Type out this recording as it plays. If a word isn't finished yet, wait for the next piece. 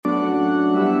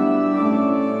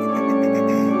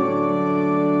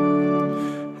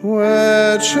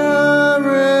Let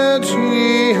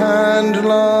charity and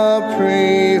love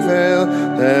prevail,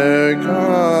 there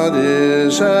God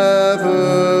is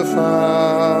ever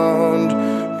found.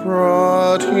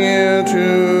 Brought here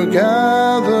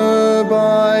together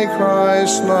by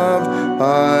Christ's love,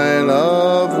 by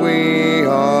love we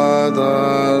are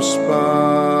thus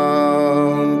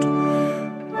bound.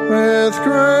 With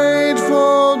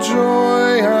grateful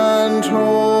joy and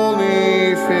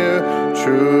holy fear,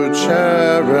 true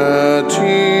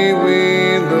charity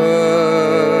we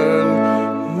learn.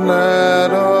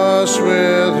 Let us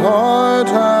with heart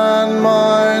and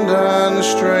mind and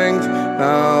strength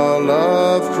now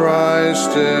love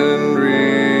Christ in return.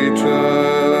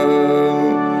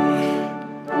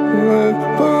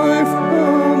 By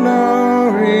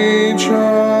now each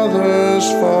other's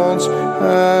faults,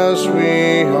 as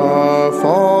we our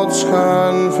faults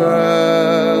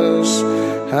confess,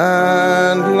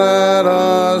 and let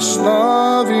us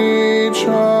love each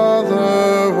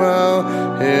other well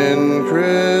in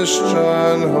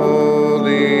Christian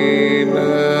holiness.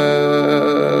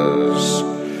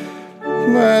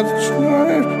 Let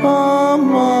strife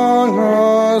among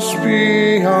us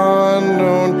be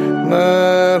unknown,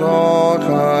 let all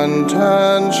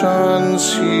contention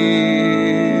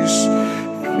cease.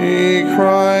 Be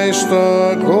Christ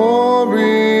the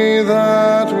glory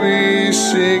that we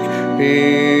seek,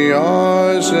 be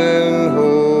ours in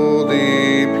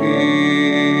holy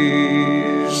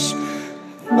peace.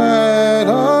 Let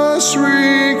us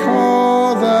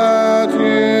recall that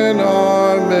in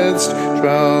our midst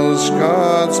dwells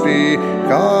God's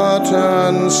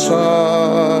begotten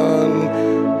Son.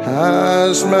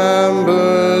 As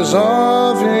members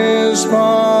of his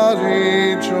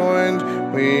body joined,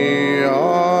 we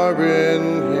are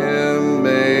in him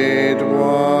made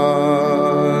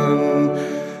one.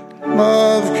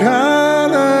 Love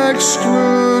can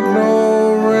exclude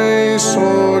no race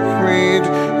or creed,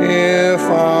 if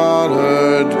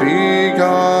honored be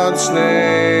God's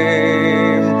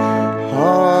name.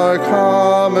 Our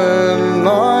common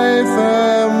life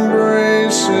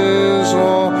embraces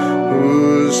all,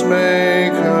 whose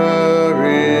Maker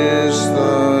is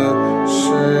the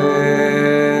same.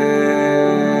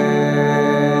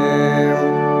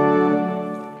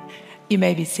 You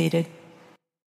may be seated.